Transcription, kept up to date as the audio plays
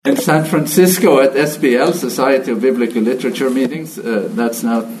In San Francisco at SBL, Society of Biblical Literature meetings, that's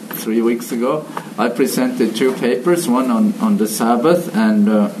now 3 weeks ago, I presented 2 papers, one on the Sabbath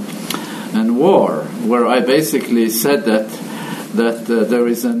and war, where I basically said that there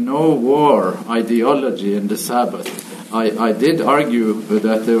is a no-war ideology in the Sabbath. I did argue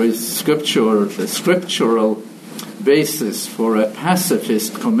that there is scriptural basis for a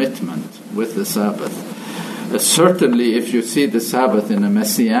pacifist commitment with the Sabbath. Certainly, if you see the Sabbath in a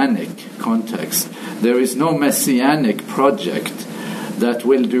messianic context, there is no messianic project that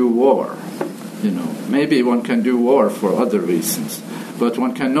will do war. Maybe one can do war for other reasons, but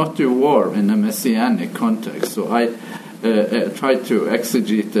one cannot do war in a messianic context. So I tried to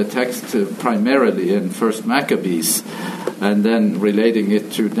exegete the text primarily in First Maccabees, and then relating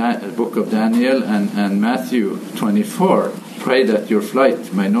it to the book of Daniel and Matthew 24. Pray that your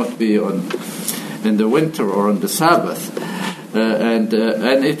flight may not be in the winter or on the Sabbath. And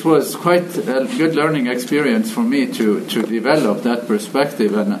it was quite a good learning experience for me to develop that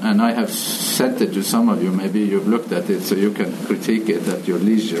perspective, and I have sent it to some of you. Maybe you've looked at it so you can critique it at your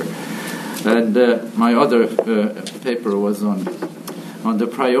leisure. And my other paper was on the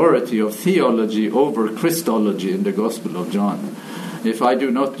priority of theology over Christology in the Gospel of John. If I do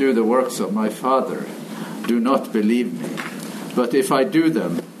not do the works of my Father, do not believe me. But if I do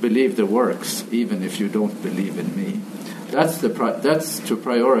them, believe the works, even if you don't believe in me. That's to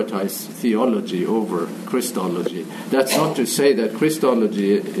prioritize theology over Christology. That's not to say that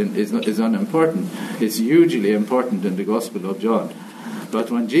Christology is unimportant. It's hugely important in the Gospel of John.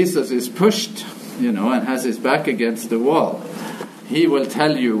 But when Jesus is pushed, and has his back against the wall, he will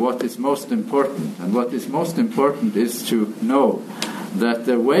tell you what is most important. And what is most important is to know that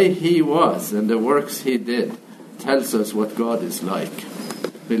the way he was and the works he did tells us what God is like.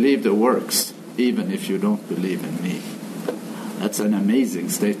 Believe the works, even if you don't believe in me. That's an amazing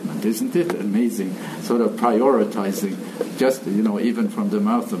statement, isn't it? Amazing sort of prioritizing, just, even from the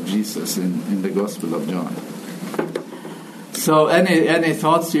mouth of Jesus in the Gospel of John. So any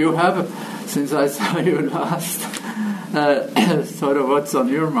thoughts you have since I saw you last? Sort of what's on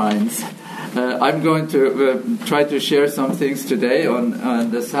your minds? I'm going to try to share some things today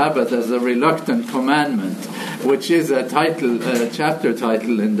on the Sabbath as a reluctant commandment, which is a chapter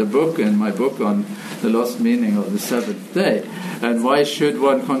title in my book on the lost meaning of the seventh day. And why should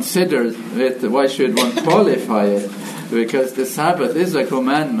one consider it? Why should one qualify it? Because the Sabbath is a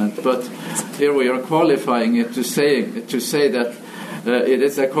commandment, but here we are qualifying it to say that it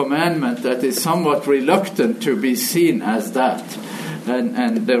is a commandment that is somewhat reluctant to be seen as that.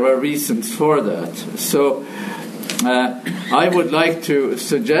 And there are reasons for that. So I would like to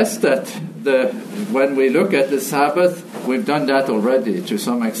suggest that when we look at the Sabbath, we've done that already to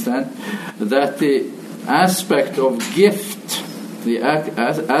some extent, that the aspect of gift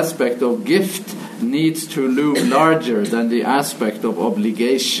needs to loom larger than the aspect of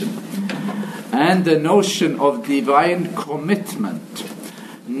obligation. And the notion of divine commitment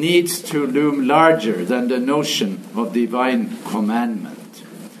needs to loom larger than the notion of divine commandment.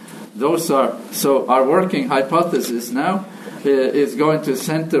 So our working hypothesis now is going to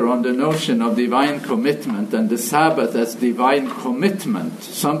center on the notion of divine commitment and the Sabbath as divine commitment,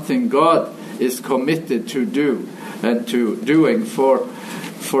 something God is committed to do and to doing for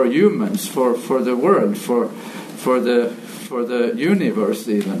humans, for the world, for the universe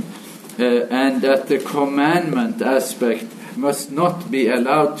even, and that the commandment aspect must not be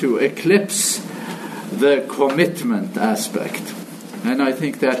allowed to eclipse the commitment aspect. And I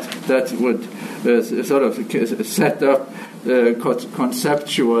think that would sort of set up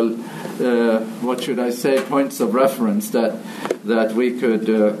conceptual, points of reference that we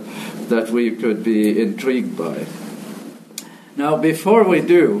could be intrigued by. Now, before we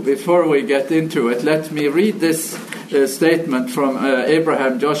get into it, let me read this statement from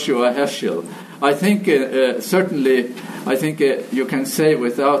Abraham Joshua Heschel. I think you can say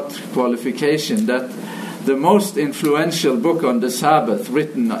without qualification that the most influential book on the Sabbath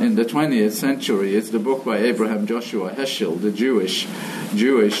written in the 20th century is the book by Abraham Joshua Heschel, the Jewish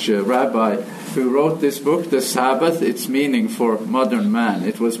rabbi who wrote this book, The Sabbath, Its Meaning for Modern Man.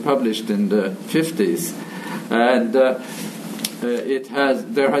 It was published in the 50s. And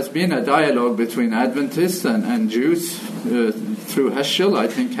there has been a dialogue between Adventists and Jews through Heschel. I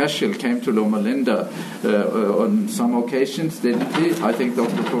think Heschel came to Loma Linda on some occasions, didn't he? I think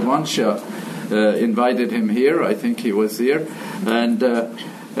Dr. Povansha invited him here. I think he was here. And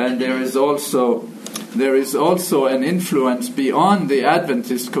there is also an influence beyond the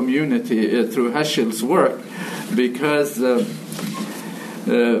Adventist community through Heschel's work, because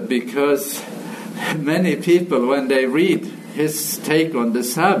many people, when they read his take on the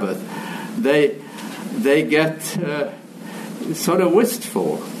Sabbath, they get sort of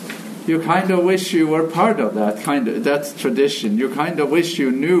wistful. You kind of wish you were part of that tradition. You kind of wish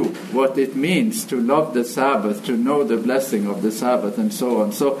you knew what it means to love the Sabbath, to know the blessing of the Sabbath, and so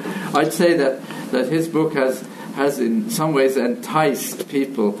on. So I'd say that his book has in some ways enticed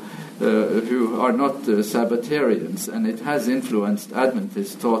people who are not Sabbatarians, and it has influenced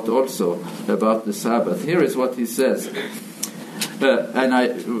Adventist thought also about the Sabbath. Here is what he says, and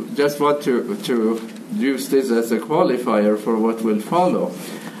I just want to use this as a qualifier for what will follow.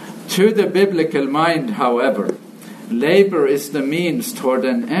 To the biblical mind, however, labor is the means toward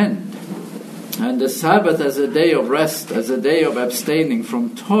an end, and the Sabbath as a day of rest, as a day of abstaining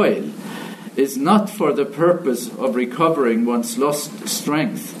from toil, is not for the purpose of recovering one's lost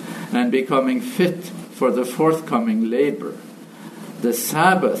strength and becoming fit for the forthcoming labor. The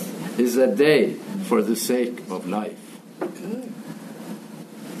Sabbath is a day for the sake of life.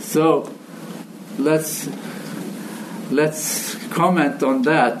 So let's comment on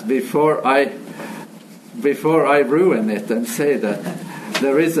that before I ruin it and say that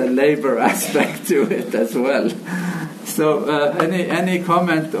there is a labor aspect to it as well. So any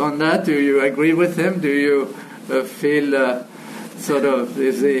comment on that? Do you agree with him? Do you feel sort of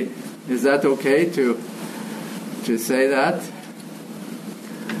is that okay to say that?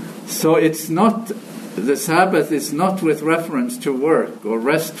 So it's not, the Sabbath is not with reference to work or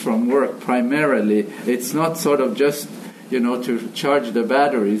rest from work primarily. It's not sort of just to charge the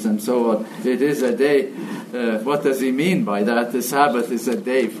batteries and so on. It is a day. What does he mean by that? The Sabbath is a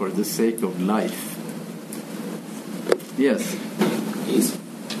day for the sake of life. Yes? It's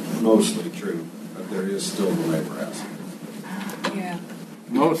mostly true, but there is still the labor aspect. Yeah.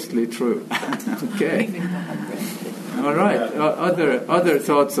 Mostly true. Okay. All right. Other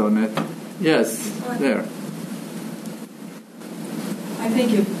thoughts on it? Yes, there. I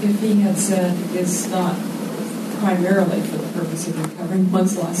think if he had said it's not primarily for the purpose of recovering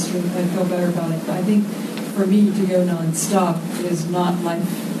one's lost strength, I'd feel better about it. But I think for me to go non-stop is not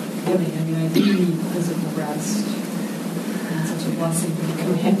life-giving. I mean, I do need physical rest. It's such a blessing to be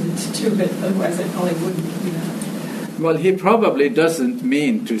commanded to do it. Otherwise, I probably wouldn't, Well, he probably doesn't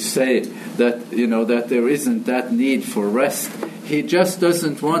mean to say that, that there isn't that need for rest. He just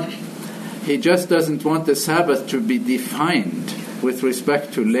doesn't want the Sabbath to be defined with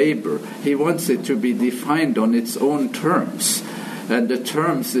respect to labor. He wants it to be defined on its own terms. And the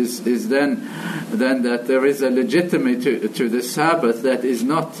terms is then that there is a legitimacy to the Sabbath that is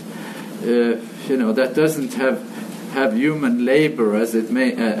not, that doesn't have human labor as its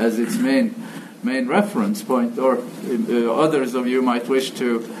main reference point. Or others of you might wish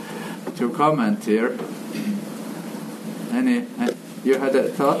to comment here. You had a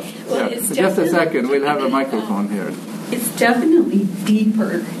thought? Well, yeah. Just a second. We'll have a microphone here. It's definitely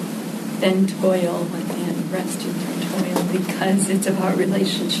deeper than toil and resting from toil because it's about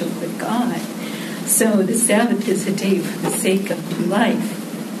relationship with God. So the Sabbath is a day for the sake of life.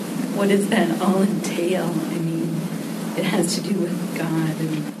 What does that all entail? I mean, it has to do with God.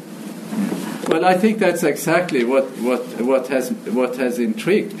 Well, I think that's exactly what has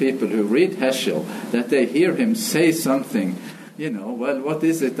intrigued people who read Heschel, that they hear him say something. Well, what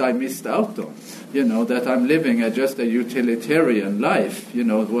is it I missed out on? That I'm living just a utilitarian life,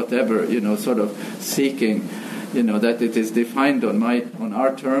 whatever, sort of seeking, that it is defined on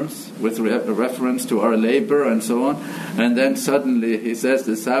our terms with reference to our labor and so on. And then suddenly he says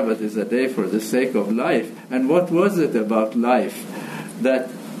the Sabbath is a day for the sake of life. And what was it about life that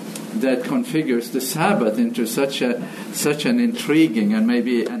configures the Sabbath into such an intriguing and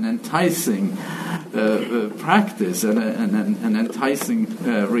maybe an enticing practice and an enticing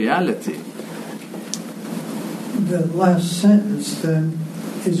reality? The last sentence then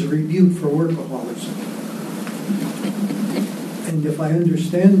is a rebuke for workaholism. And if I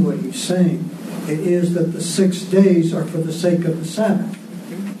understand what he's saying, it is that the 6 days are for the sake of the Sabbath.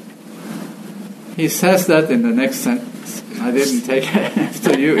 He says that in the next sentence. I didn't take it.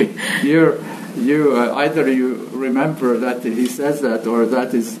 So you either you remember that he says that, or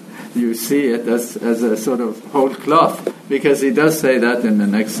that is you see it as a sort of whole cloth, because he does say that in the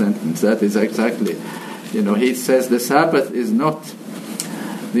next sentence. That is exactly, he says the Sabbath is not,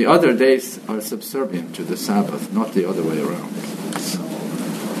 the other days are subservient to the Sabbath, not the other way around.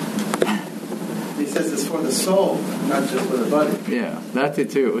 He says it's for the soul, not just for the body. Yeah, that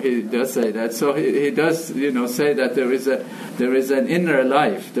too. He does say that. So he does, say that there is an inner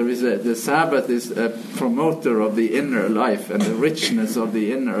life. The Sabbath is a promoter of the inner life and the richness of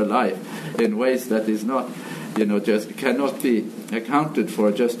the inner life in ways that is not just cannot be accounted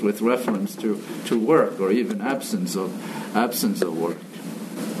for just with reference to work or even absence of work.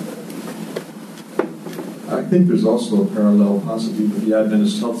 I think there's also a parallel possibly with the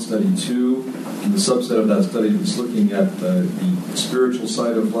Adventist Health Study too, and the subset of that study that's looking at the spiritual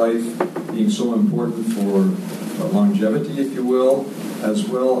side of life being so important for longevity, if you will, as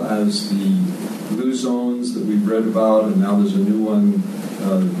well as the blue zones that we've read about, and now there's a new one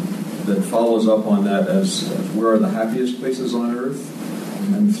that follows up on that as where are the happiest places on earth,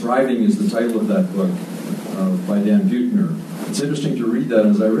 and Thriving is the title of that book by Dan Buettner. It's interesting to read that.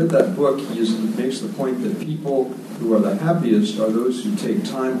 As I read that book, he makes the point that people who are the happiest are those who take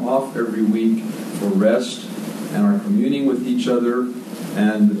time off every week for rest and are communing with each other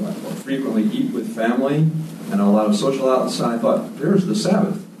and frequently eat with family and a lot of social outlets. I thought, there's the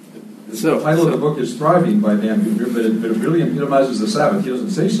Sabbath. The title of the book is Thriving by Dan Buettner, but it really epitomizes the Sabbath. He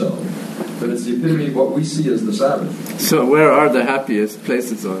doesn't say so, but it's the epitome of what we see as the Sabbath. So where are the happiest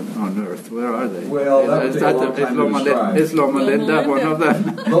places on earth? Where are they? Well, that would take a long time to describe. Is Loma Linda one of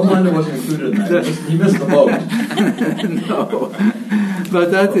them? Loma Linda wasn't included in that. He missed the boat. No.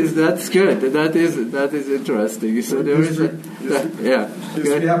 But that's good. That is interesting. So there is His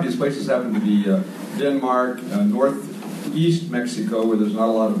three happiest places happen to be Denmark, northeast Mexico, where there's not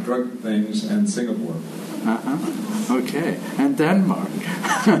a lot of drug things, and Singapore. Okay, and Denmark.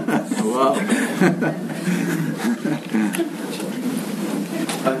 Wow.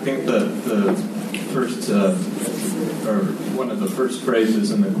 I think the first, or one of the first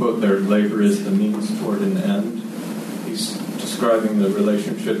phrases in the quote there, labor is the means toward an end. He's describing the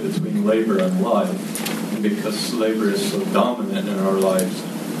relationship between labor and life. And because labor is so dominant in our lives,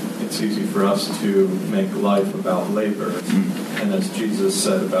 it's easy for us to make life about labor. And as Jesus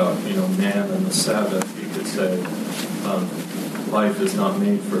said about, man and the Sabbath, you could say, life is not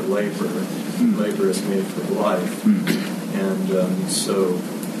made for labor. Labor is made for life. And so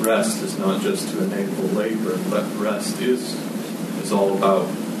rest is not just to enable labor, but rest is all about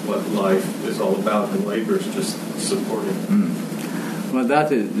what life is all about, and labor is just supporting it. Well,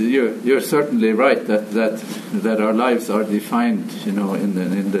 that is you're certainly right that our lives are defined, in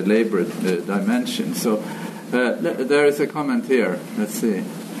the labor dimension. So there is a comment here. Let's see.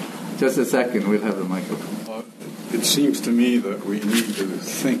 Just a second. We'll have the microphone. It seems to me that we need to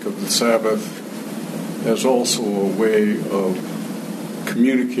think of the Sabbath as also a way of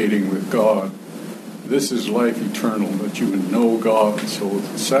communicating with God. This is life eternal, that you would know God. So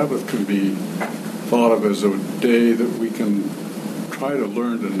the Sabbath can be thought of as a day that we can try to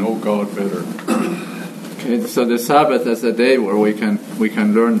learn to know God better. Okay, so the Sabbath as a day where we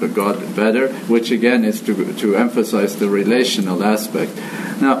can learn the God better, which again is to emphasize the relational aspect.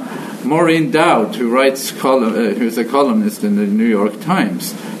 Now, Maureen Dowd, who's a columnist in the New York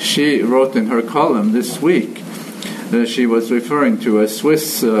Times, she wrote in her column this week. She was referring to a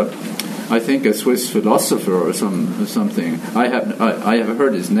Swiss, I think a Swiss philosopher or something. I have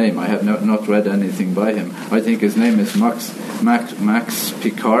heard his name. I have not read anything by him. I think his name is Max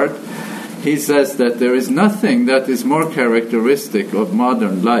Picard. He says that there is nothing that is more characteristic of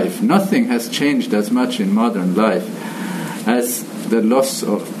modern life. Nothing has changed as much in modern life as the loss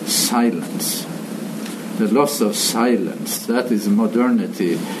of silence. The loss of silence. That is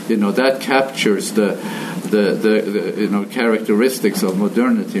modernity. That captures the characteristics of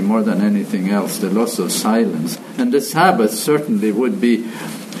modernity more than anything else. The loss of silence. And the Sabbath certainly would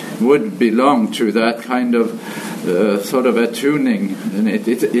belong to that kind of sort of attuning, and it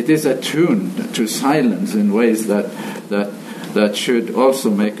is attuned to silence in ways that should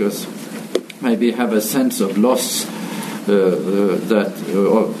also make us maybe have a sense of loss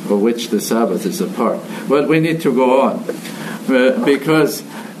of which the Sabbath is a part. Well, we need to go on because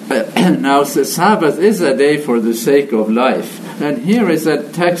now the Sabbath is a day for the sake of life, and here is a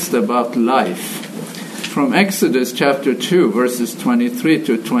text about life from Exodus chapter 2, verses 23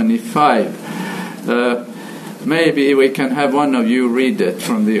 to 25. Maybe we can have one of you read it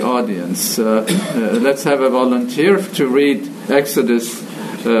from the audience. Let's have a volunteer to read Exodus,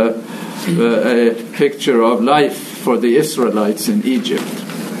 a picture of life for the Israelites in Egypt.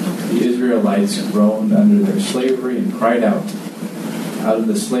 The Israelites groaned under their slavery and cried out. Out of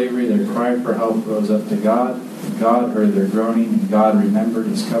the slavery their cry for help rose up to God. God heard their groaning, and God remembered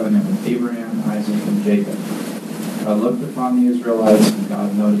his covenant with Abraham, Isaac, and Jacob. God looked upon the Israelites, and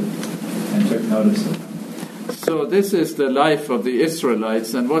God noted and took notice of them. So this is the life of the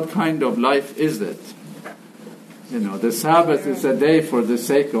Israelites, and what kind of life is it? The Sabbath is a day for the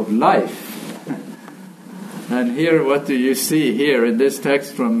sake of life. And here, what do you see here in this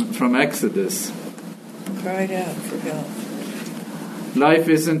text from Exodus? Cried out for help. Life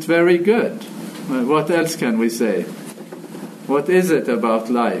isn't very good. What else can we say? What is it about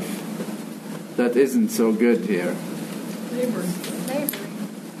life that isn't so good here? Labor.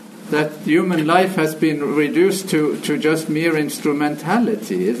 That human life has been reduced to just mere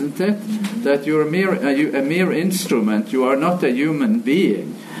instrumentality, isn't it? Mm-hmm. That you're a mere instrument. You are not a human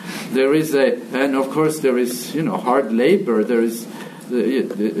being. There is and of course there is, hard labor. There is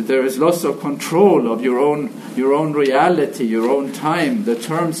loss of control of your own reality, your own time. The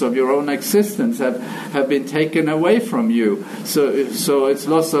terms of your own existence have been taken away from you. So it's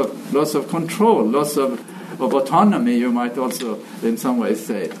loss of control, loss of autonomy. You might also, in some ways,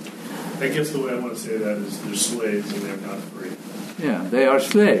 say. I guess the way I want to say that is they're slaves and they're not free. Yeah, they are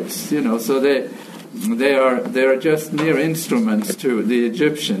slaves. So they are just mere instruments to the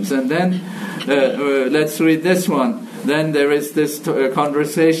Egyptians. And then let's read this one. Then there is this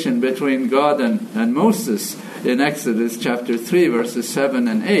conversation between God and Moses in Exodus chapter 3, verses 7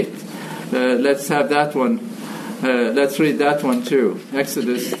 and 8. Let's have that one. Let's read that one too.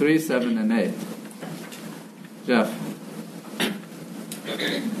 Exodus 3, 7 and 8. Jeff.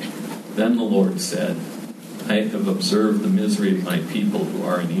 Then the Lord said, I have observed the misery of my people who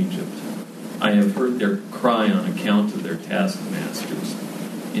are in Egypt. I have heard their cry on account of their taskmasters.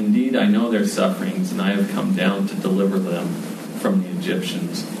 Indeed, I know their sufferings, and I have come down to deliver them from the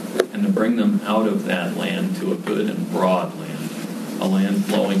Egyptians, and to bring them out of that land to a good and broad land, a land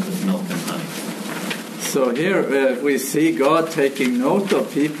flowing with milk and honey. So here we see God taking note of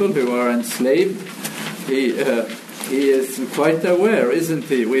people who are enslaved. He is quite aware, isn't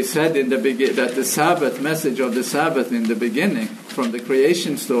he? We said in the that the Sabbath message of the Sabbath in the beginning, from the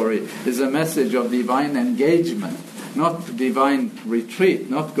creation story, is a message of divine engagement, not divine retreat,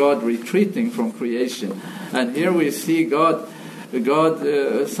 not God retreating from creation. And here we see God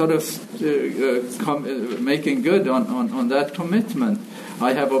sort of making good on that commitment.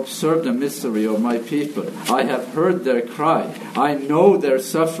 I have observed the misery of my people. I have heard their cry. I know their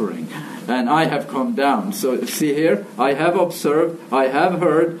suffering. And I have come down. So see here, I have observed, I have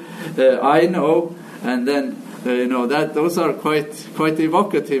heard, I know, and then that those are quite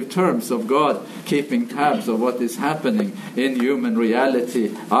evocative terms of God keeping tabs of what is happening in human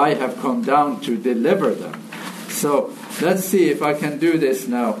reality. I have come down to deliver them. So let's see if I can do this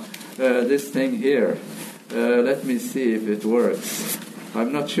now. This thing here. Let me see if it works.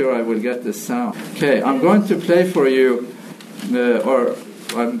 I'm not sure I will get the sound. Okay, I'm going to play for you,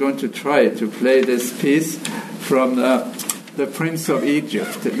 I'm going to try to play this piece from The Prince of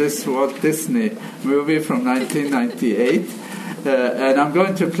Egypt, this Walt Disney movie from 1998. And I'm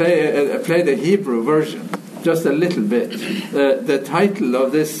going to play the Hebrew version, just a little bit. The title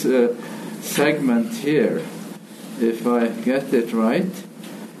of this segment here, if I get it right,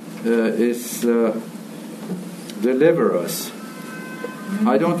 is Deliver Us.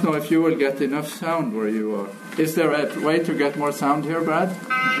 I don't know if you will get enough sound where you are. Is there a way to get more sound here, Brad?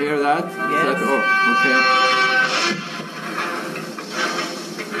 Hear that? Yes. Okay.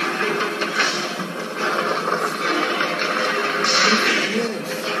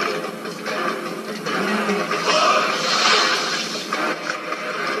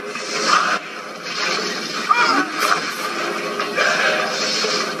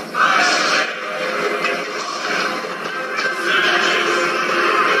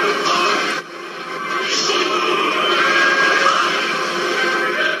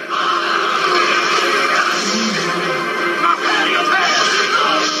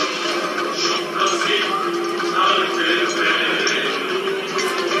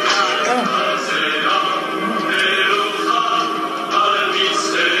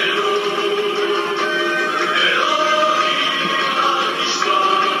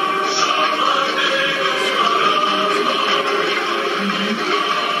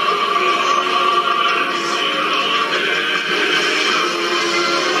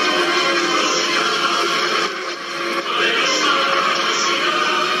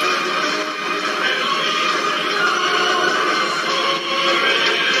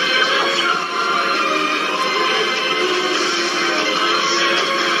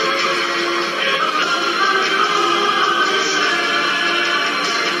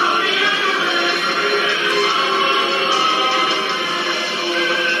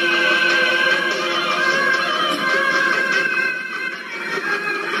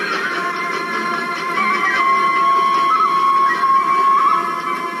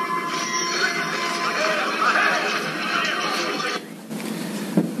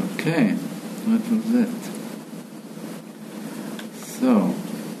 Okay, what was it? So,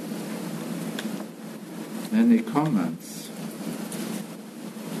 any comments?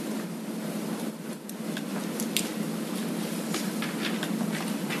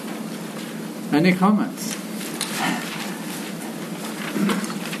 Any comments?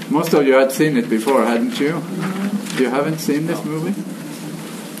 Most of you had seen it before, hadn't you? You haven't seen this movie?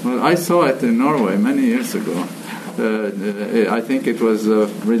 Well, I saw it in Norway many years ago. I think it was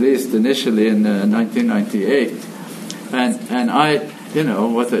released initially in 1998. And I,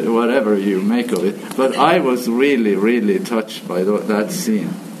 whatever you make of it, but I was really, really touched by that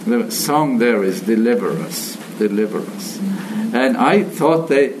scene. The song there is "Deliver Us, Deliver Us," and I thought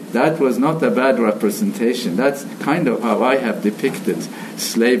that was not a bad representation. That's kind of how I have depicted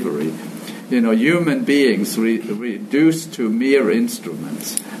slavery. Human beings reduced to mere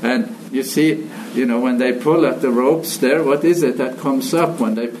instruments. And you see, when they pull at the ropes there, what is it that comes up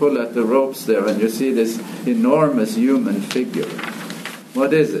when they pull at the ropes there and you see this enormous human figure?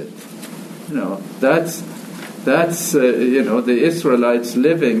 What is it? That's the Israelites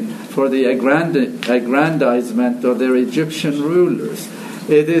living for the aggrandizement of their Egyptian rulers.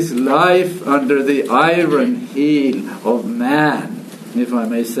 It is life under the iron heel of man, if I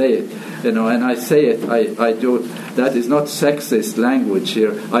may say it. And I say it, I do. That is not sexist language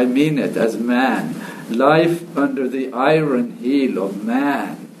here. I mean it as man. Life under the iron heel of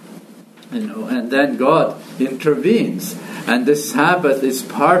man. And then God intervenes. And the Sabbath is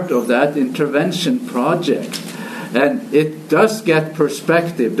part of that intervention project. And it does get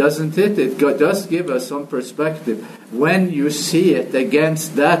perspective, doesn't it? It does give us some perspective when you see it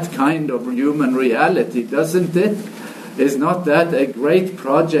against that kind of human reality, doesn't it? Is not that a great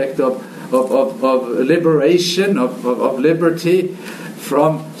project of liberation, of liberty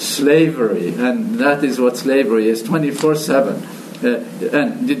from slavery? And that is what slavery is, 24/7.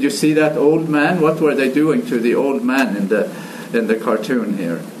 And did you see that old man? What were they doing to the old man in the cartoon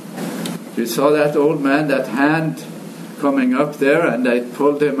here? You saw that old man, that hand coming up there, and they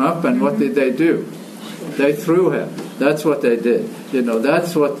pulled him up, and what did they do? They threw him. That's what they did.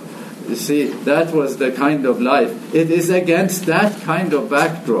 That's what, you see, that was the kind of life. It is against that kind of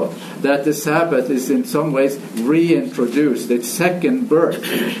backdrop that the Sabbath is in some ways reintroduced. It's second birth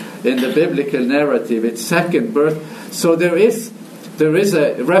in the biblical narrative. It's second birth. So there is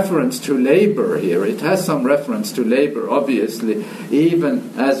a reference to labor here. It has some reference to labor, obviously,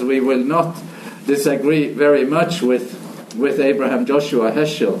 even as we will not disagree very much with Abraham Joshua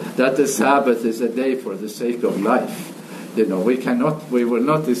Heschel that the Sabbath is a day for the sake of life. We will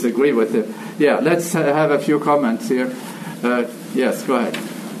not disagree with him. Yeah, let's have a few comments here. Yes, go ahead.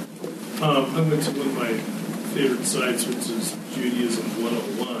 I went to one of my favorite sites, which is Judaism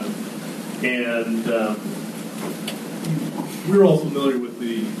 101, and we're all familiar with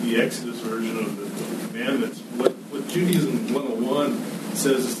the Exodus version of the commandments. What Judaism 101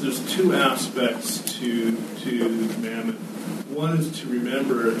 says is there's two aspects to the commandment. One is to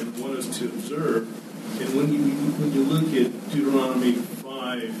remember, and one is to observe. And when you look at Deuteronomy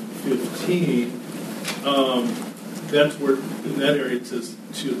 5:15, that's where in that area it says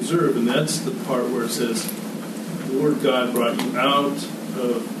to observe, and that's the part where it says, "The Lord God brought you out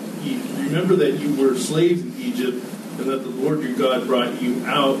of Egypt. Remember that you were slaves in Egypt, and that the Lord your God brought you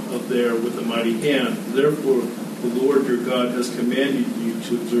out of there with a mighty hand. Therefore, the Lord your God has commanded you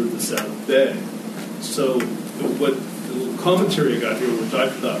to observe the Sabbath day." So, what the little commentary I got here, which I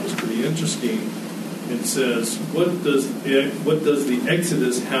thought was pretty interesting, it says, what does the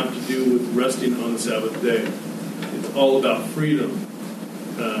Exodus have to do with resting on the Sabbath day? It's all about freedom.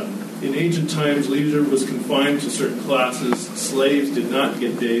 In ancient times, leisure was confined to certain classes. Slaves did not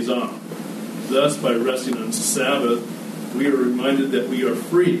get days off. Thus, by resting on Sabbath, we are reminded that we are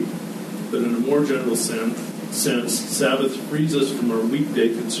free. But in a more general sense, Sabbath frees us from our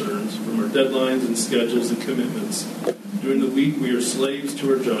weekday concerns, from our deadlines and schedules and commitments. During the week, we are slaves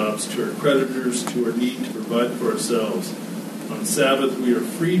to our jobs, to our creditors, to our need to provide for ourselves. On Sabbath, we are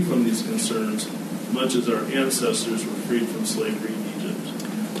freed from these concerns, much as our ancestors were freed from slavery in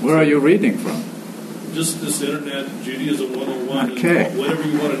Egypt. Where are you reading from? Just this internet, Judaism 101, okay. And whatever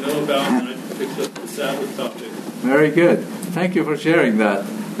you want to know about, and I picked up the Sabbath topic. Very good. Thank you for sharing that.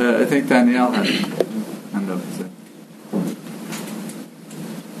 I think Danielle had hand up.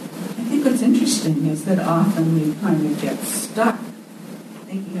 I think what's interesting is that often we kind of get stuck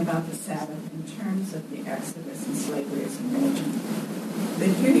thinking about the Sabbath in terms of the Exodus and slavery as a religion. But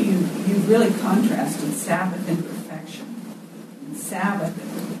here you've really contrasted Sabbath and perfection. And Sabbath,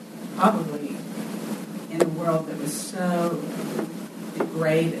 probably in a world that was so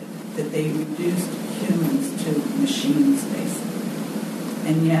degraded that they reduced humans to machines, basically.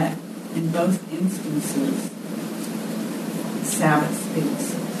 And yet, in both instances, Sabbath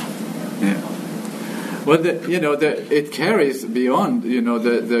speaks. Yeah. Well, it carries beyond,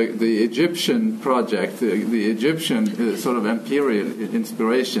 the Egyptian project, the Egyptian sort of imperial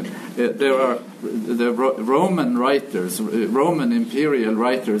inspiration. There are the Roman writers, Roman imperial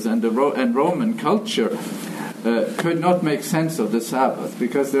writers, and Roman culture could not make sense of the Sabbath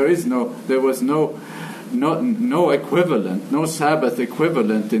because there was no equivalent, no Sabbath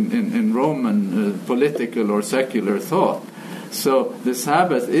equivalent in Roman political or secular thought. So the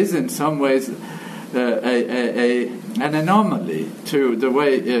Sabbath is in some ways an anomaly to the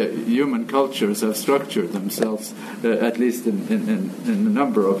way human cultures have structured themselves, at least in a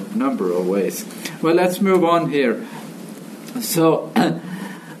number of ways. Well, let's move on here. So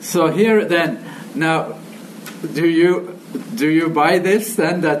here then, now, do you buy this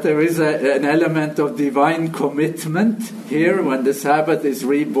then, that there is an element of divine commitment here when the Sabbath is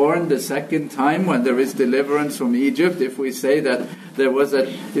reborn the second time, when there is deliverance from Egypt? If we say that there was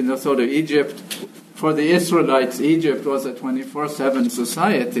sort of Egypt, for the Israelites, Egypt was a 24/7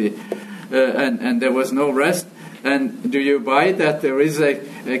 society, and there was no rest. And do you buy that there is a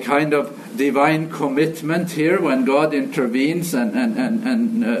kind of divine commitment here when God intervenes and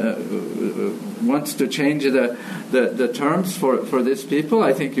wants to change the terms for this people?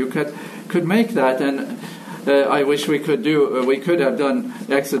 I think you could make that, and I wish we could have done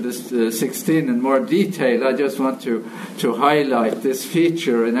Exodus 16 in more detail. I just want to highlight this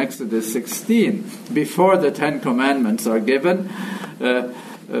feature in Exodus 16 before the Ten Commandments are given.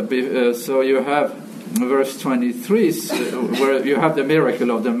 So you have verse 23, where you have the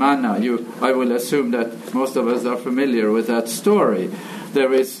miracle of the manna. I will assume that most of us are familiar with that story.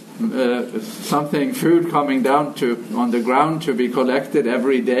 There is food coming down on the ground to be collected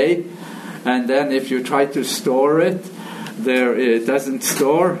every day, and then if you try to store it, it doesn't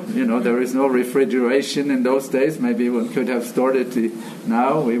store. There is no refrigeration in those days. Maybe one could have stored it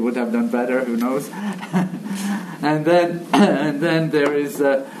now. We would have done better. Who knows? and then there is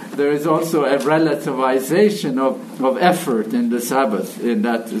also a relativization of effort in the Sabbath in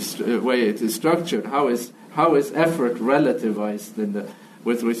that way it is structured. How is effort relativized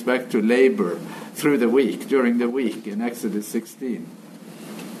with respect to labor through the week, during the week in Exodus 16?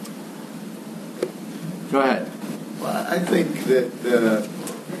 Go ahead. Well, I think that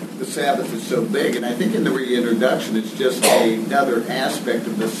the Sabbath is so big, and I think in the reintroduction it's just another aspect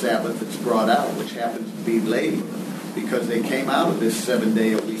of the Sabbath that's brought out, which happens to be labor, because they came out of this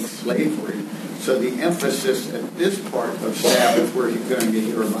 7-day-a-week slavery. So the emphasis at this part of Sabbath, where you're going to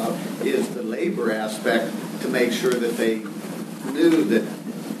hear about, is the labor aspect to make sure that they knew that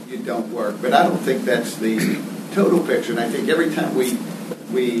you don't work. But I don't think that's the total picture, and I think every time we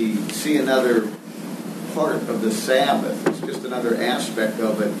see another part of the Sabbath, it's just another aspect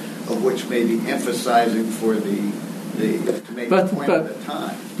of it, of which may be emphasizing for to make the point at the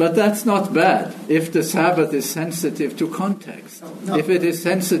time. But that's not bad if the Sabbath is sensitive to context. No. If it is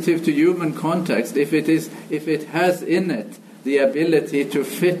sensitive to human context, if it has in it the ability to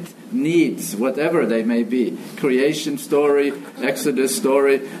fit needs, whatever they may be, creation story, Exodus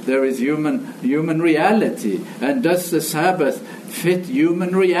story, there is human reality. And does the Sabbath fit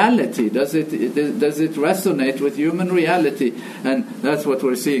human reality? Does it resonate with human reality? And that's what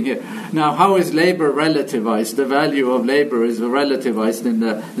we're seeing here. Now, how is labor relativized? The value of labor is relativized in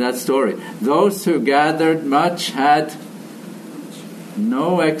that story. Those who gathered much had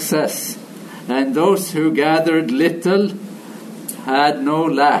no excess, and those who gathered little had no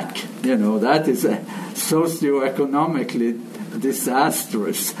lack. That is socioeconomically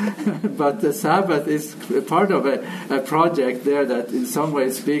disastrous. But the Sabbath is part of a project there that in some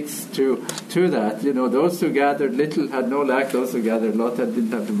way speaks to that. Those who gathered little had no lack, those who gathered lot didn't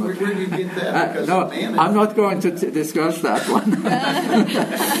have too much. Where do you get that? No, I'm not going to discuss that one.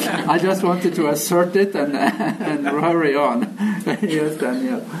 I just wanted to assert it and hurry on. Yes,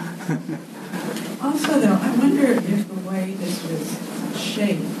 Daniel. Also, though, I wonder if the way this was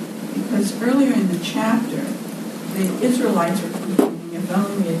shaped, because earlier in the chapter, the Israelites were complaining, if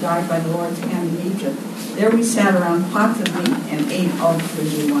only we had died by the Lord's hand in Egypt. There we sat around pots of meat and ate all the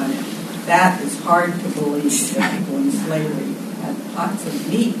food we wanted. That is hard to believe that people in slavery had pots of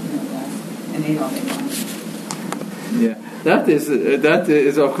meat, and ate all they wanted. Yeah, that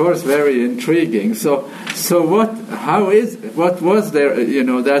is of course very intriguing. So what was there,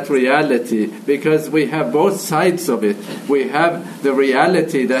 that reality? Because we have both sides of it. We have the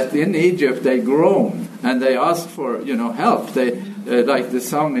reality that in Egypt they groan and they ask for, help. They, like the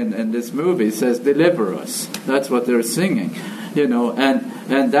song in this movie says, "Deliver us." That's what they're singing,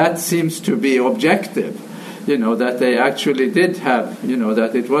 and that seems to be objective. That they actually did have,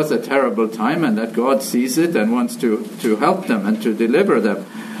 that it was a terrible time and that God sees it and wants to help them and to deliver them.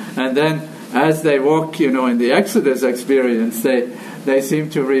 And then as they walk, in the Exodus experience, they seem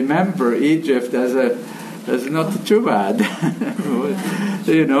to remember Egypt as not too bad.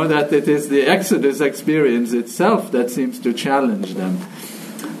 That it is the Exodus experience itself that seems to challenge them.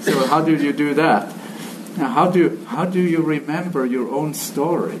 So how do you do that? Now, how do you remember your own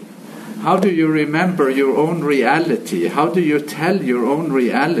story? How do you remember your own reality? How do you tell your own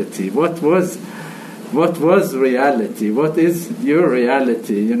reality? What was reality? What is your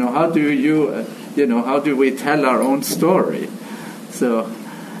reality? How do we tell our own story? So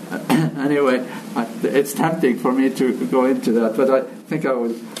anyway, it's tempting for me to go into that, but I think I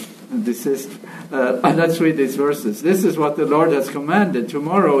will desist. Let's read these verses. This is what the Lord has commanded.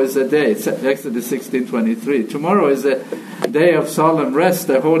 Tomorrow is a day. Exodus 16:23. Tomorrow is a day of solemn rest,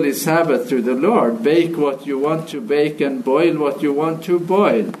 a holy Sabbath to the Lord. Bake what you want to bake and boil what you want to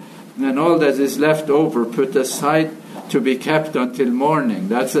boil. And all that is left over put aside to be kept until morning.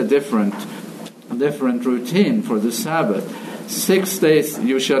 That's a different routine for the Sabbath. 6 days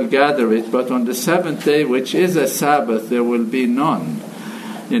you shall gather it, but on the seventh day, which is a Sabbath, there will be none.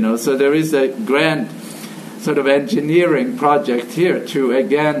 So there is a grand sort of engineering project here to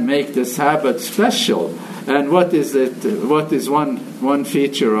again make the Sabbath special. And what is it? What is one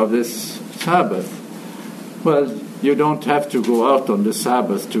feature of this Sabbath? Well, you don't have to go out on the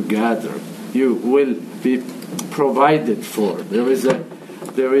Sabbath to gather. You will be provided for. There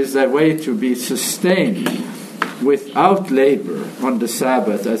is a way to be sustained without labor on the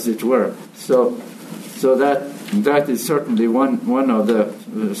Sabbath, as it were. So that is certainly one of the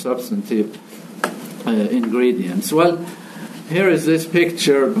substantive ingredients. Well, here is this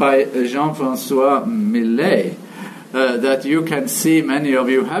picture by Jean-François Millet that you can see. Many of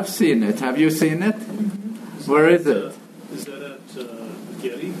you have seen it. Have you seen it? Mm-hmm. Where is it? Is that at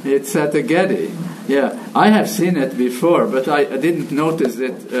Getty? It's at the Getty. Yeah, I have seen it before, but I didn't notice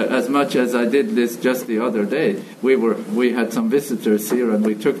it as much as I did this just the other day. We had some visitors here, and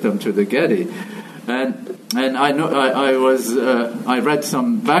we took them to the Getty, and I know I read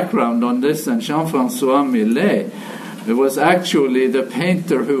some background on this, and Jean-François Millet was actually the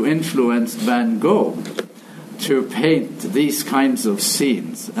painter who influenced Van Gogh to paint these kinds of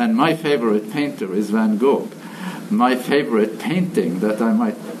scenes. And my favorite painter is Van Gogh. My favorite painting that I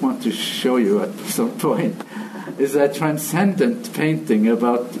might want to show you at some point is a transcendent painting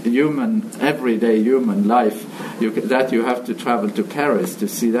about everyday human life. That you have to travel to Paris to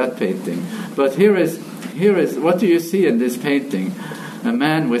see that painting. But here is what do you see in this painting? A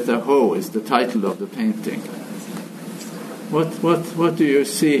man with a hoe is the title of the painting. What do you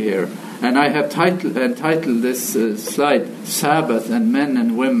see here? And I have entitled this slide "Sabbath and Men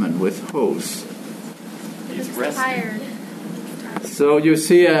and Women with Hoes." He's tired. So you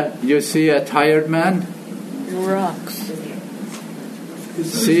see a tired man. Rocks. You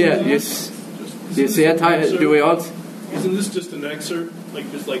see a tired. Do we all? Isn't this just an excerpt?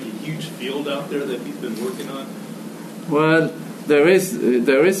 There's a huge field out there that he's been working on. Well, there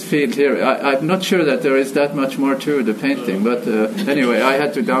is field here. I'm not sure that there is that much more to the painting, but anyway, I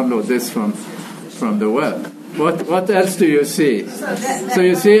had to download this from the web. What else do you see? So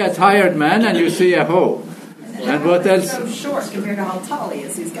you see a tired man and you see a hoe. And what else? So short compared to how tall he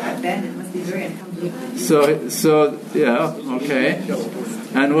is. He's got bend and must be very uncomfortable. So yeah, okay.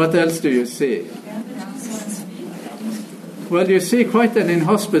 And what else do you see? Well, you see quite an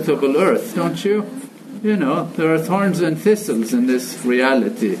inhospitable earth, don't you? There are thorns and thistles in this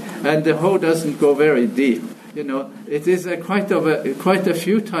reality, and the hoe doesn't go very deep. It is quite a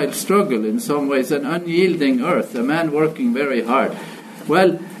futile struggle in some ways, an unyielding earth, a man working very hard.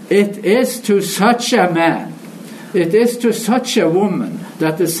 Well, it is to such a man, it is to such a woman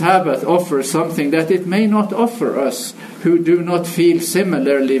that the Sabbath offers something that it may not offer us who do not feel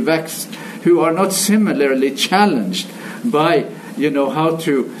similarly vexed, who are not similarly challenged by, how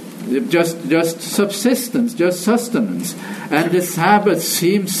to just subsistence, just sustenance. And the Sabbath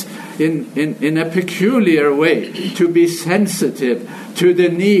seems in a peculiar way to be sensitive to the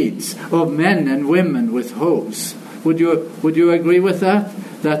needs of men and women with hoes. Would you agree with that?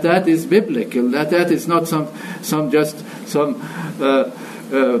 That is biblical. That is not some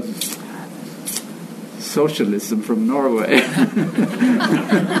socialism from Norway.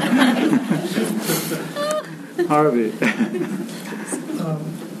 Harvey.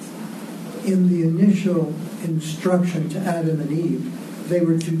 In the initial instruction to Adam and Eve, they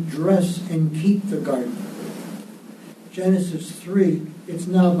were to dress and keep the garden. Genesis 3, it's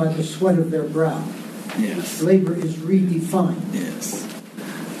now by the sweat of their brow. Yes. Labor is redefined. Yes.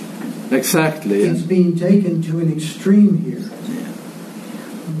 Exactly. It's being taken to an extreme here. Yeah.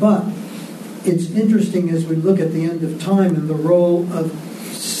 But it's interesting as we look at the end of time and the role of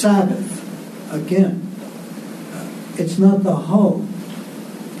Sabbath again, it's not the hull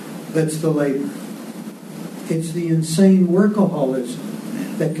that's the labor. It's the insane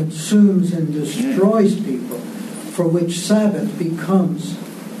workaholism that consumes and destroys people, for which Sabbath becomes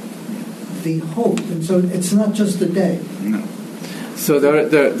the hope. And so it's not just a day. No. So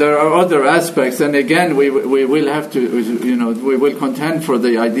there are other aspects, and again we will have to, we will contend for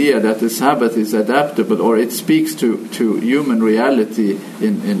the idea that the Sabbath is adaptable, or it speaks to human reality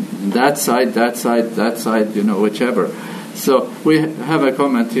in that side, whichever. So we have a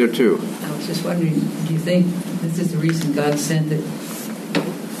comment here too. I was just wondering, do you think this is the reason God sent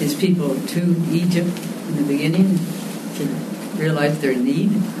His people to Egypt in the beginning, to realize their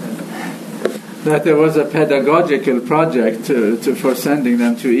need? That there was a pedagogical project for sending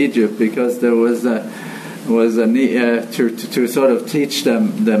them to Egypt, because there was a need to sort of teach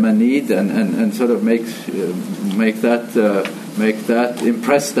them a need and sort of make that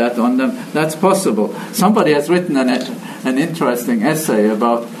impress that on them. That's possible. Somebody has written an interesting essay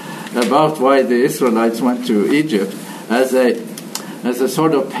about why the Israelites went to Egypt as a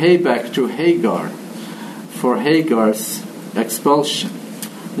sort of payback to Hagar for Hagar's expulsion.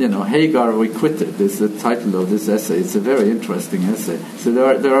 Hagar, we quitted is the title of this essay. It's a very interesting essay. So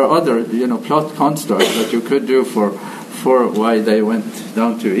there are other plot constructs that you could do for why they went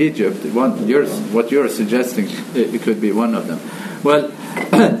down to Egypt. What you're suggesting, it could be one of them. Well,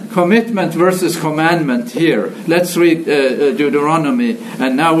 commitment versus commandment here. Let's read Deuteronomy,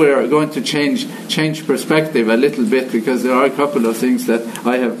 and now we are going to change perspective a little bit, because there are a couple of things that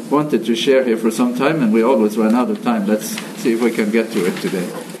I have wanted to share here for some time, and we always run out of time. Let's see if we can get to it today.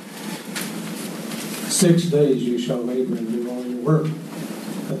 6 days you shall labor and do all your work,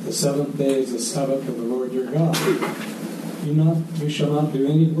 but the seventh day is the Sabbath of the Lord your God. You shall not do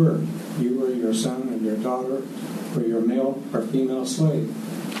any work, you or your son or your daughter, for your male or female slave,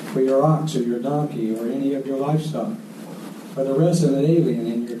 for your ox or your donkey or any of your livestock, for the resident alien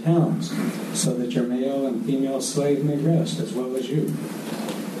in your towns, so that your male and female slave may rest as well as you.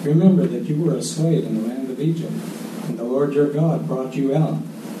 Remember that you were a slave in the land of Egypt, and the Lord your God brought you out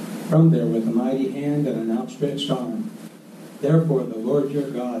from there with a mighty hand and an outstretched arm. Therefore the Lord your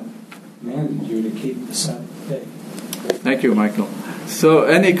God commanded you to keep the Sabbath day. Thank you, Michael. So,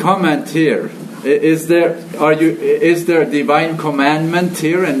 any comment here? Is there divine commandment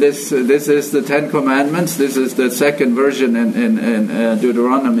here? And this is the Ten Commandments. This is the second version in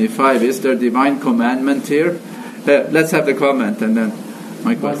Deuteronomy 5. Is there divine commandment here? Let's have the comment, and then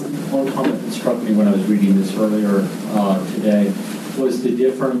Michael. One comment that struck me when I was reading this earlier today was the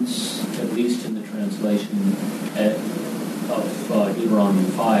difference, at least in the translation of Deuteronomy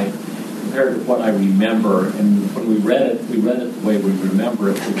 5, compared to what I remember. And when we read it the way we remember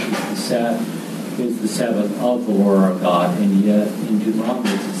it, which is the Sabbath of the Lord our God, and yet in Deuteronomy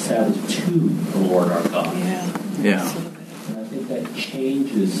it's the Sabbath to the Lord our God. Yeah. And I think that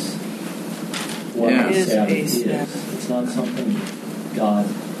changes what the Sabbath is. It's not something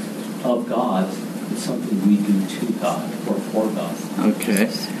of God. It's something we do to God or for God. Okay.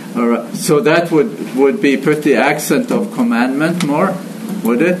 All right. So that would be put the accent of commandment more,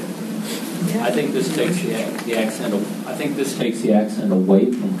 would it? I think this takes the accent. I think this takes the accent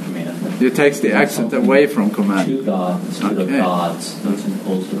away from commandment. It takes the accent away from commandment to God instead of God's. That's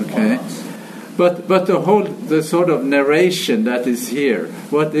imposed upon us. But the sort of narration that is here,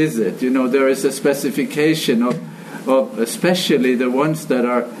 what is it? There is a specification of especially the ones that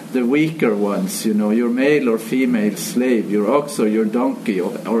are the weaker ones. Your male or female slave, your ox or your donkey,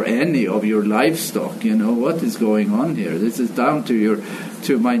 or any of your livestock. What is going on here? This is down to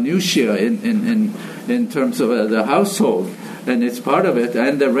minutiae in terms of the household, and it's part of it,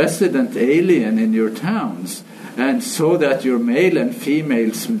 and the resident alien in your towns, and so that your male and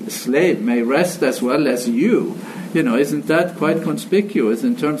female slave may rest as well as you. Isn't that quite conspicuous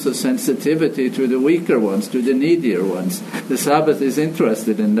in terms of sensitivity to the weaker ones, to the needier ones? The Sabbath is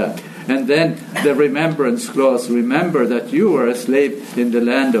interested in that. And then the remembrance clause, remember that you were a slave in the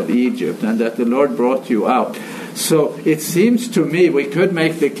land of Egypt and that the Lord brought you out. So it seems to me we could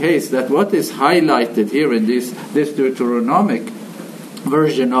make the case that what is highlighted here in this Deuteronomic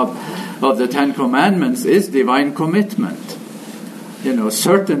version of the Ten Commandments is divine commitment.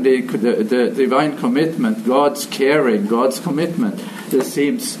 Certainly the divine commitment, God's caring, God's commitment, this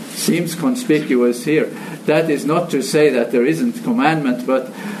seems conspicuous here. That is not to say that there isn't commandment,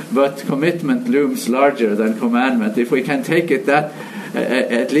 but commitment looms larger than commandment. If we can take it that,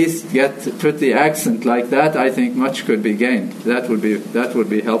 at least put the accent like that, I think much could be gained. That would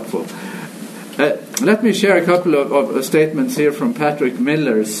be helpful. Let me share a couple of statements here from Patrick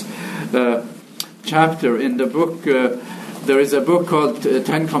Miller's chapter in the book there is a book called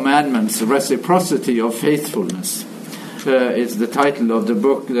Ten Commandments, Reciprocity of Faithfulness. It's the title of the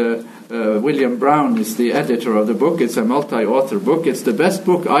book. William Brown is the editor of the book. It's a multi-author book. It's the best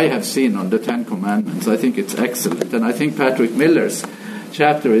book I have seen on the Ten Commandments. I think it's excellent. And I think Patrick Miller's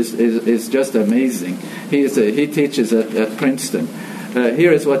chapter is just amazing. He teaches at Princeton.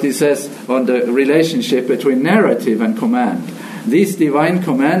 Here is what he says on the relationship between narrative and command. These divine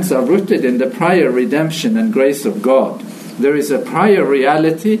commands are rooted in the prior redemption and grace of God. There is a prior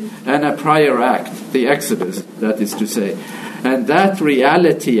reality and a prior act, the Exodus, that is to say. And that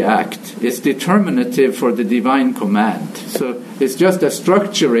reality act is determinative for the divine command. So it's just a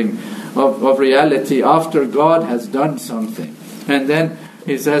structuring of reality after God has done something. And then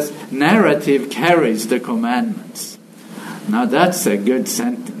he says, narrative carries the commandments. Now that's a good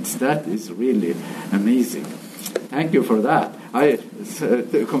sentence. That is really amazing. Thank you for that. I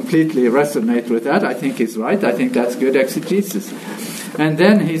completely resonate with that. I think he's right. I think that's good exegesis. And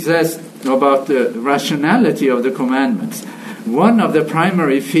then he says about the rationality of the commandments. One of the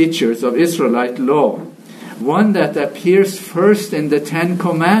primary features of Israelite law, one that appears first in the Ten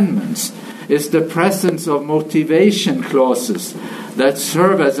Commandments, is the presence of motivation clauses that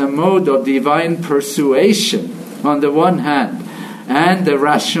serve as a mode of divine persuasion on the one hand, and the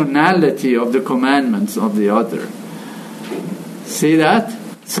rationality of the commandments on the other. See that?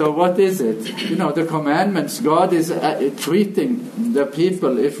 So what is it? The commandments, God is treating the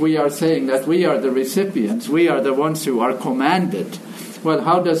people, if we are saying that we are the recipients, we are the ones who are commanded. Well,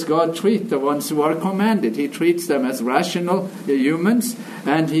 how does God treat the ones who are commanded? He treats them as rational humans,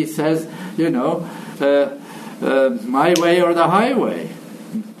 and he says, my way or the highway.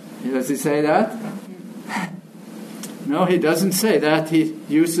 Does he say that? No, he doesn't say that. He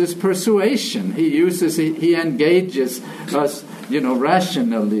uses persuasion. He engages us,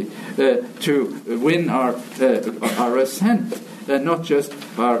 rationally to win our assent, and not just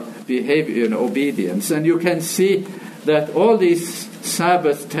our behavior and obedience. And you can see that all these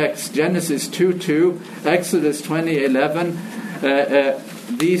Sabbath texts, Genesis 2:2, Exodus 20:11,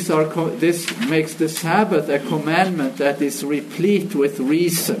 this makes the Sabbath a commandment that is replete with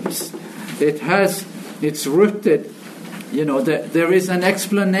reasons. It's rooted. There is an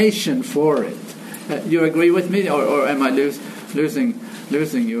explanation for it. You agree with me, or am I losing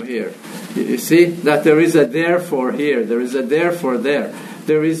you here? You see that there is a therefore here. There is a therefore there.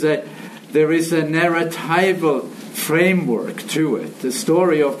 There is a narratival framework to it. The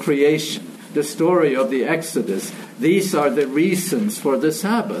story of creation, the story of the Exodus. These are the reasons for the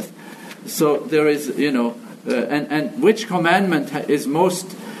Sabbath. So there is, and which commandment is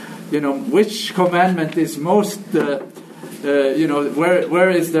most? Which commandment is most? Where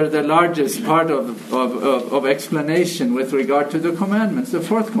is there the largest part of explanation with regard to the commandments? The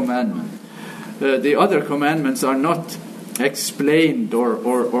fourth commandment. The other commandments are not explained or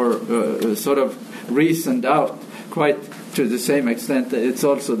sort of reasoned out quite to the same extent. It's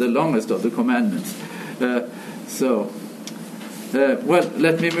also the longest of the commandments. Let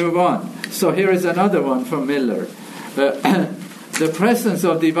me move on. So here is another one from Miller. The presence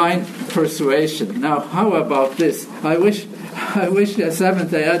of divine persuasion. Now, how about this? I wish a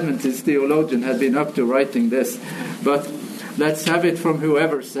Seventh-day Adventist theologian had been up to writing this, but let's have it from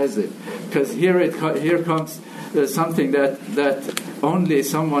whoever says it, because here comes something that only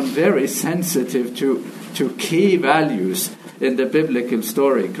someone very sensitive to key values in the biblical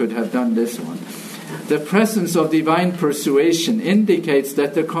story could have done this one. The presence of divine persuasion indicates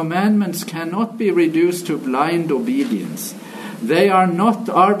that the commandments cannot be reduced to blind obedience. They are not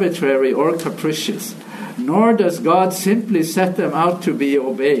arbitrary or capricious, nor does God simply set them out to be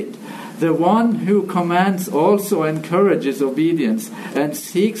obeyed. The one who commands also encourages obedience and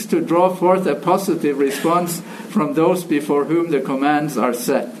seeks to draw forth a positive response from those before whom the commands are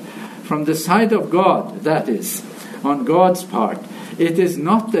set. From the side of God, that is, on God's part, it is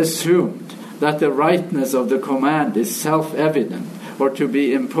not assumed that the rightness of the command is self-evident or to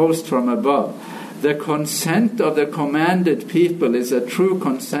be imposed from above. The consent of the commanded people is a true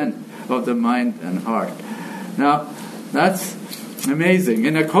consent of the mind and heart. Now, that's amazing.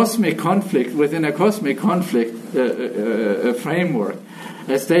 Within a cosmic conflict framework,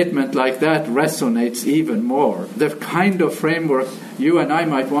 a statement like that resonates even more. The kind of framework you and I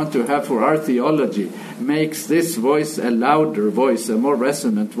might want to have for our theology makes this voice a louder voice, a more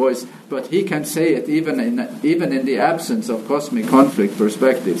resonant voice. But he can say it even in the absence of cosmic conflict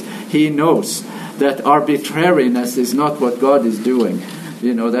perspectives. He knows that arbitrariness is not what God is doing.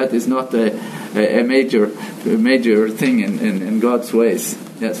 That is not a major thing in God's ways.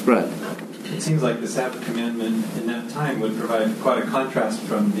 Yes, Brad. It seems like the Sabbath commandment in that time would provide quite a contrast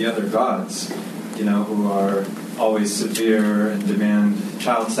from the other gods, who are always severe and demand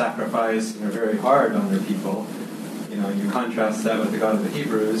child sacrifice and are very hard on their people. You contrast that with the God of the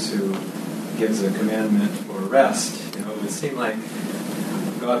Hebrews, who gives a commandment for rest. It would seem like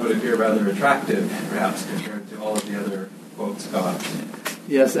God would appear rather attractive, perhaps, compared to all of the other quotes gods.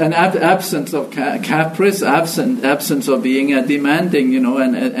 Yes, and absence of caprice, absence of being a demanding,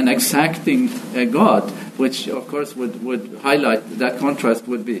 and exacting God, which of course would highlight that contrast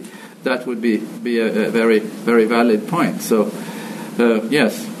would be a very, very valid point. So,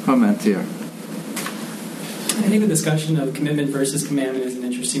 yes, comment here. I think the discussion of commitment versus commandment is an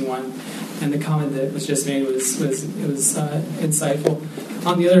interesting one, and the comment that was just made was insightful.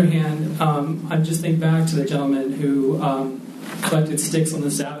 On the other hand, I just think back to the gentleman who collected sticks on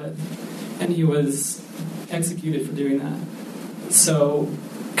the Sabbath, and he was executed for doing that. So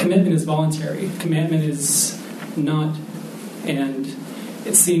commitment is voluntary. Commandment is not, and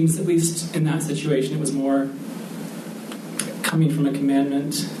it seems, at least in that situation, it was more coming from a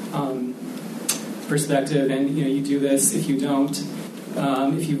commandment perspective, and you do this. If you don't,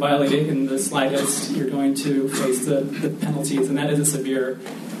 if you violate it in the slightest, you're going to face the penalties, and that is a severe.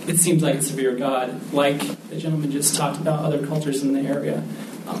 It seems like a severe God, like the gentleman just talked about other cultures in the area.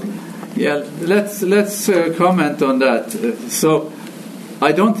 Let's comment on that. So,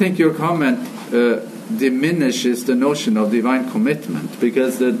 I don't think your comment diminishes the notion of divine commitment,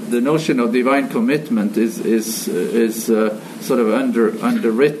 because the notion of divine commitment is sort of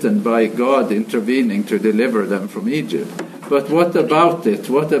underwritten by God intervening to deliver them from Egypt. But what about it?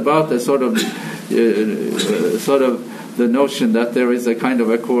 What about the sort of the notion that there is a kind of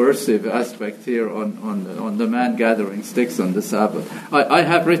a coercive aspect here on the man gathering sticks on the Sabbath? I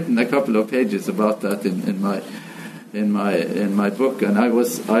have written a couple of pages about that in my book, and I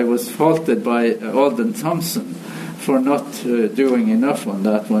was faulted by Alden Thompson for not doing enough on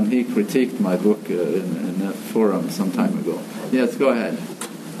that when he critiqued my book in a forum some time ago. Yes, go ahead.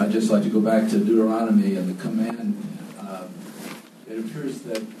 I'd just like to go back to Deuteronomy and the command. It appears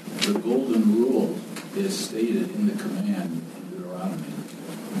that the golden rule is stated in the command in Deuteronomy,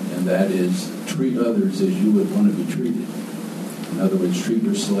 and that is, treat others as you would want to be treated. In other words, treat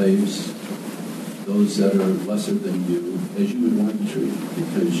your slaves, those that are lesser than you, as you would want to be treated,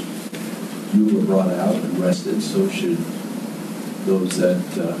 because you were brought out and rested, so should those that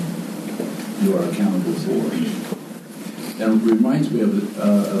you are accountable for. And it reminds me of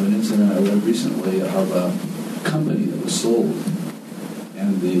an incident I read recently of a company that was sold,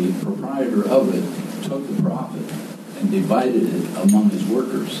 and the proprietor of it took the profit and divided it among his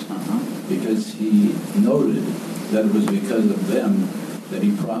workers, because he noted that it was because of them that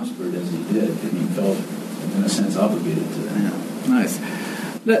he prospered as he did, and he felt, in a sense, obligated to them. Yeah. Nice.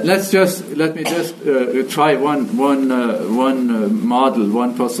 Let me just try one model,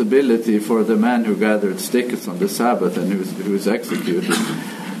 one possibility for the man who gathered sticks on the Sabbath and who was executed.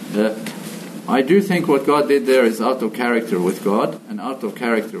 I do think what God did there is out of character with God and out of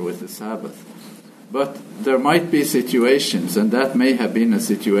character with the Sabbath. But there might be situations, and that may have been a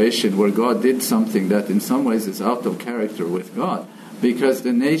situation where God did something that in some ways is out of character with God. Because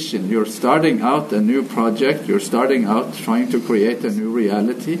the nation, you're starting out a new project, you're starting out trying to create a new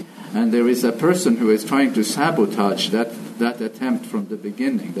reality, and there is a person who is trying to sabotage that attempt from the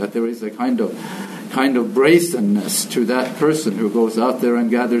beginning, that there is a kind of brazenness to that person who goes out there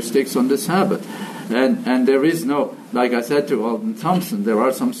and gathers sticks on the Sabbath. And there is no, like I said to Alden Thompson, there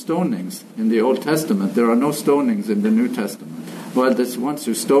are some stonings in the Old Testament. There are no stonings in the New Testament. Well, the ones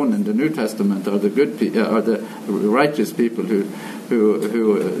who stone in the New Testament are the the righteous people who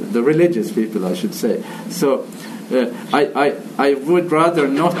the religious people, I should say. So I would rather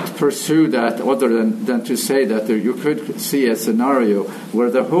not pursue that, other than to say that you could see a scenario where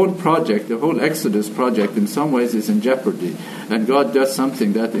the whole project, the whole Exodus project, in some ways is in jeopardy, and God does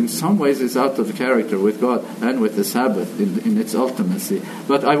something that in some ways is out of character with God and with the Sabbath in its ultimacy.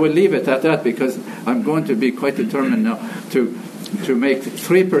 But I will leave it at that, because I'm going to be quite determined now to make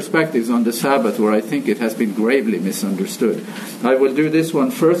three perspectives on the Sabbath where I think it has been gravely misunderstood. I will do this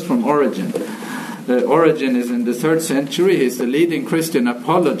one first from Origen. Origen is in the 3rd century. He's the leading Christian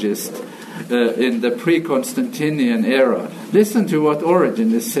apologist in the pre-Constantinian era. Listen to what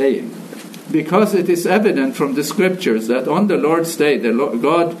Origen is saying. Because it is evident from the scriptures that on the Lord's day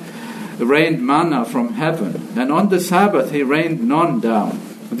God rained manna from heaven, and on the Sabbath he rained none down.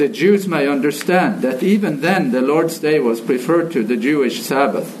 The Jews may understand that even then the Lord's day was preferred to the Jewish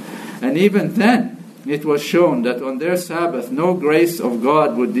Sabbath, and even then it was shown that on their Sabbath no grace of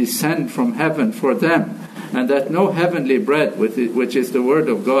God would descend from heaven for them, and that no heavenly bread, which is the word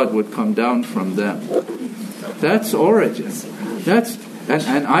of God, would come down from them. That's Origen.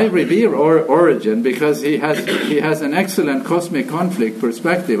 and I revere Origen because he has an excellent cosmic conflict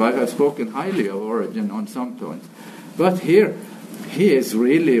perspective. I have spoken highly of Origen on some points, but here he is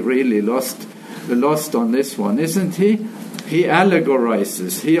really lost on this one, isn't he? He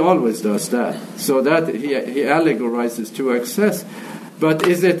allegorizes. He always does that, so that he allegorizes to excess. But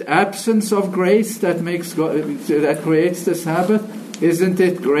is it absence of grace that creates the Sabbath? Isn't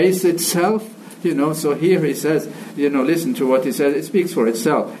it grace itself? So here he says, listen to what he says. It speaks for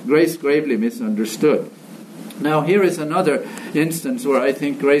itself. Grace gravely misunderstood. Now here is another instance where I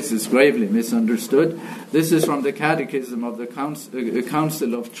think grace is gravely misunderstood. This is from the Catechism of the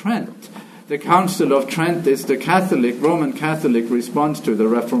Council of Trent. The Council of Trent is the Roman Catholic response to the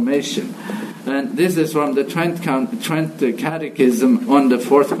Reformation. And this is from the Trent Catechism on the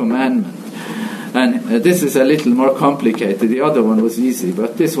Fourth Commandment. And this is a little more complicated. The other one was easy,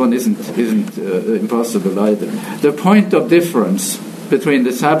 but this one isn't impossible either. The point of difference between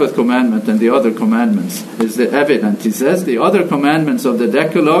the Sabbath commandment and the other commandments is evident. He says, the other commandments of the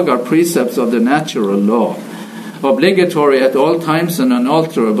Decalogue are precepts of the natural law, obligatory at all times and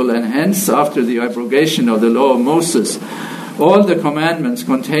unalterable, and hence, after the abrogation of the law of Moses, all the commandments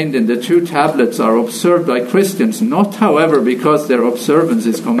contained in the 2 tablets are observed by Christians, not, however, because their observance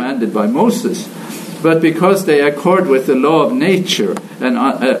is commanded by Moses, but because they accord with the law of nature and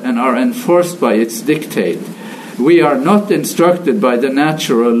are enforced by its dictate. We are not instructed by the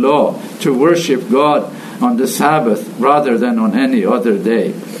natural law to worship God on the Sabbath rather than on any other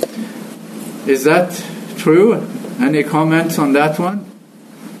day. Is that true? Any comments on that one?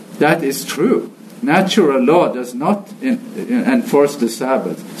 That is true. Natural law does not enforce the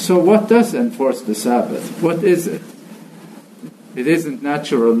Sabbath. So what does enforce the Sabbath? What is it? It isn't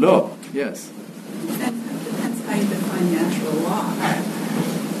natural law. Yes. Depends how you define natural law.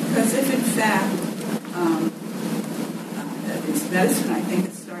 Because if in fact it's medicine, I think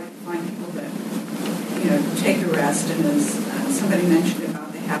it's starting to find people that take a rest, and as somebody mentioned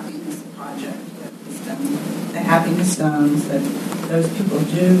about the Happiness Project that was done, the Happiness Stones, that those people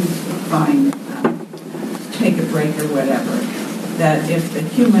do find take a break or whatever, that if the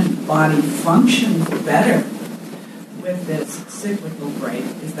human body functions better with this cyclical break,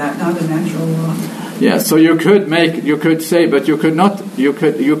 is that not a natural law? Yeah, so you could say, but you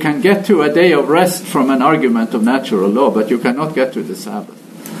can get to a day of rest from an argument of natural law, but you cannot get to the Sabbath.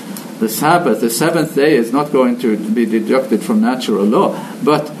 The Sabbath, the seventh day, is not going to be deducted from natural law.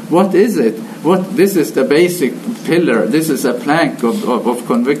 But what is it? This is the basic pillar. This is a plank of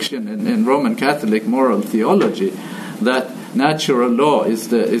conviction in Roman Catholic moral theology, that natural law is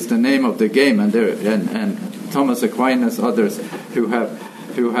the name of the game, and Thomas Aquinas, others who have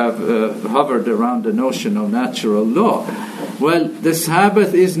hovered around the notion of natural law. Well, the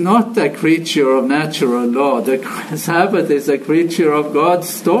Sabbath is not a creature of natural law. The Sabbath is a creature of God's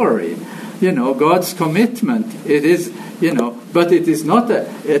story, God's commitment. It is, but it is not.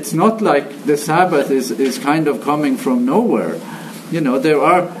 It's not like the Sabbath is kind of coming from nowhere. There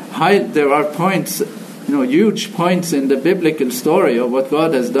are points. Huge points in the biblical story of what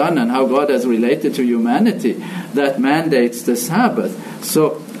God has done and how God has related to humanity that mandates the Sabbath.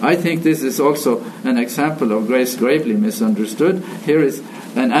 So I think this is also an example of grace gravely misunderstood. Here is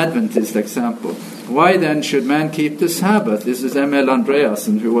an Adventist example. Why then should man keep the Sabbath? This is M.L.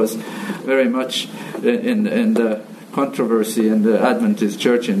 Andreasen, who was very much in the controversy in the Adventist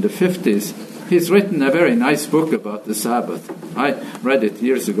church in the 50s. He's written a very nice book about the Sabbath. I read it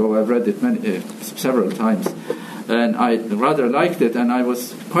years ago. I've read it several times. And I rather liked it, and I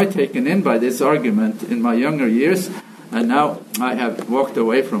was quite taken in by this argument in my younger years, and now I have walked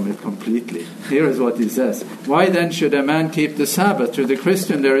away from it completely. Here is what he says. Why then should a man keep the Sabbath? To the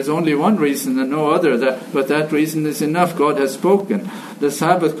Christian there is only one reason and no other, but that reason is enough. God has spoken. The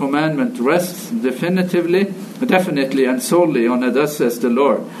Sabbath commandment rests definitely and solely on a thus says the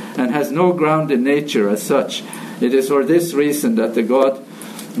Lord, and has no ground in nature as such. It is for this reason that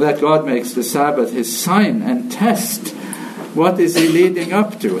God makes the Sabbath his sign and test. What is he leading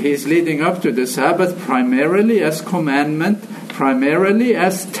up to? He's leading up to the Sabbath primarily as commandment, primarily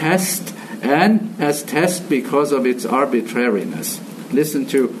as test, and as test because of its arbitrariness. Listen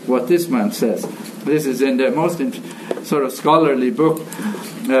to what this man says. This is in the most sort of scholarly book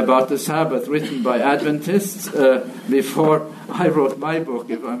about the Sabbath written by Adventists before I wrote my book,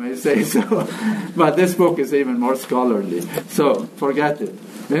 if I may say so. But this book is even more scholarly. So forget it.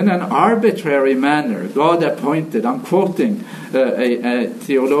 In an arbitrary manner, God appointed, I'm quoting a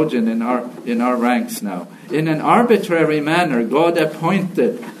theologian in our ranks now. In an arbitrary manner, God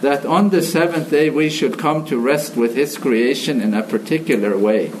appointed that on the seventh day we should come to rest with his creation in a particular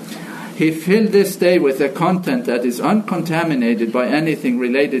way. he filled this day with a content that is uncontaminated by anything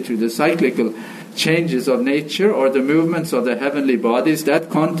related to the cyclical changes of nature or the movements of the heavenly bodies.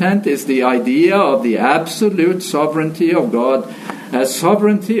 That content is the idea of the absolute sovereignty of God, as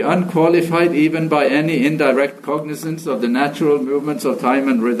sovereignty unqualified even by any indirect cognizance of the natural movements of time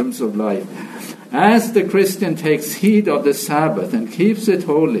and rhythms of life. As the Christian takes heed of the Sabbath and keeps it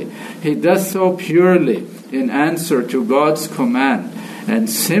holy, he does so purely in answer to God's command and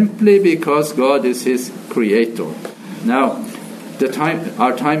simply because God is his creator. Now,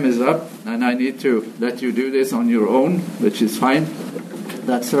 our time is up, and I need to let you do this on your own, which is fine.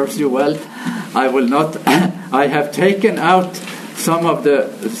 That serves you well. I will not. I have taken out some of the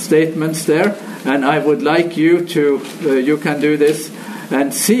statements there, and I would like you to. You can do this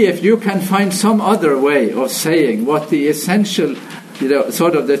and see if you can find some other way of saying what the essential,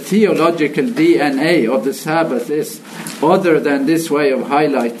 sort of the theological DNA of the Sabbath is, other than this way of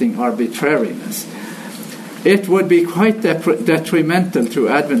highlighting arbitrariness. It would be quite detrimental to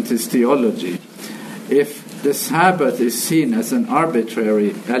Adventist theology if the Sabbath is seen as an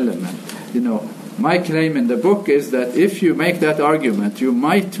arbitrary element. My claim in the book is that if you make that argument, you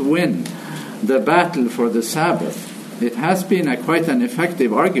might win the battle for the Sabbath. It has been quite an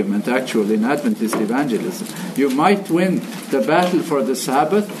effective argument, actually, in Adventist evangelism. You might win the battle for the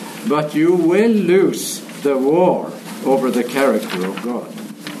Sabbath, but you will lose the war over the character of God.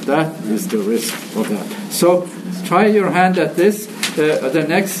 That is the risk of that. So try your hand at this. The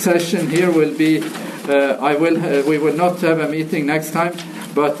next session here will be, we will not have a meeting next time,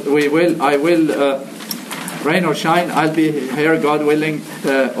 but I will, rain or shine, I'll be here, God willing,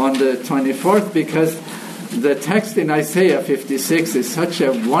 on the 24th, because the text in Isaiah 56 is such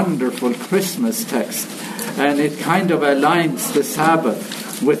a wonderful Christmas text, and it kind of aligns the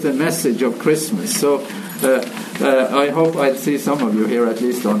Sabbath with the message of Christmas. So I hope I'll see some of you here at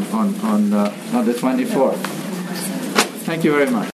least on the 24th. Thank you very much.